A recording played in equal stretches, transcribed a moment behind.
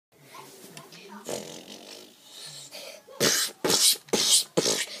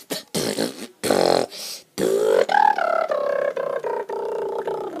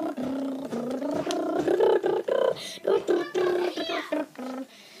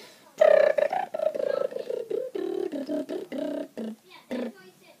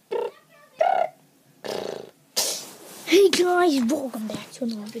Guys, welcome back to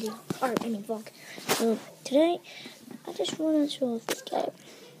another video, vlog. So today, I just want to show off this guy.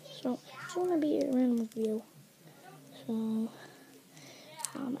 So it's going to be a random review. So,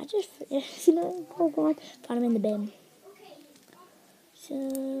 I just Pokemon, found him in the bin.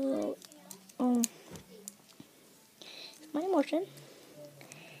 So, my emotion.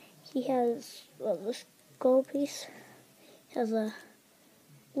 He has this gold piece. He has a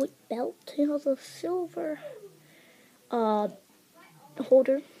white belt. He has a silver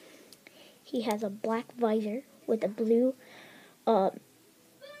holder. He has a black visor with a blue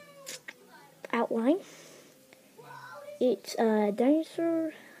outline. It's a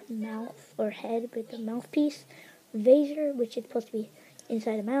dinosaur mouth or head with a mouthpiece, visor, which is supposed to be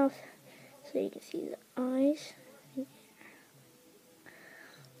inside the mouth, so you can see the eyes.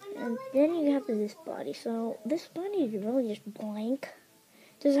 And then you have this body. So this body is really just blank.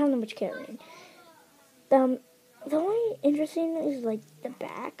 Doesn't have that much carrying. The only interesting is like the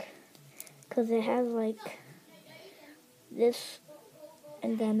back, because it has like this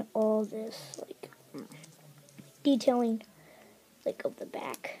and then all this like detailing like of the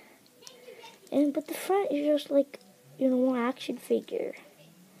back. But the front is just like, action figure.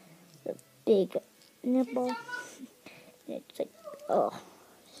 The big nipple. And it's like, oh,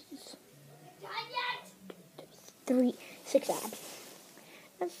 6 abs.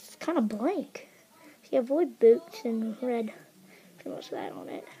 That's kind of blank. You have white boots and red, pretty much that on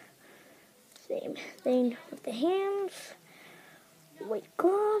it. Same thing with the hands, white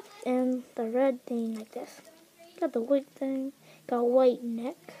gloves, and the red thing like this. Got the white thing, got a white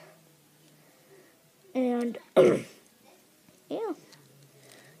neck, and yeah,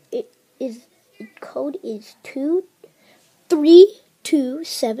 code is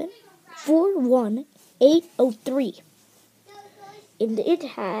 232741803, and it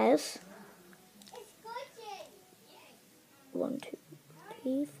has 1, 2,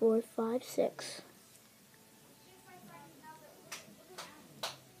 3, 4, 5, 6.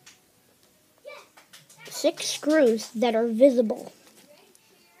 Six screws that are visible.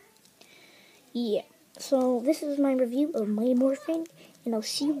 Yeah. So this is my review of my morphine, and I'll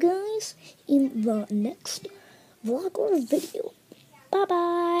see you guys in the next Vlog4 video. Bye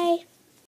bye.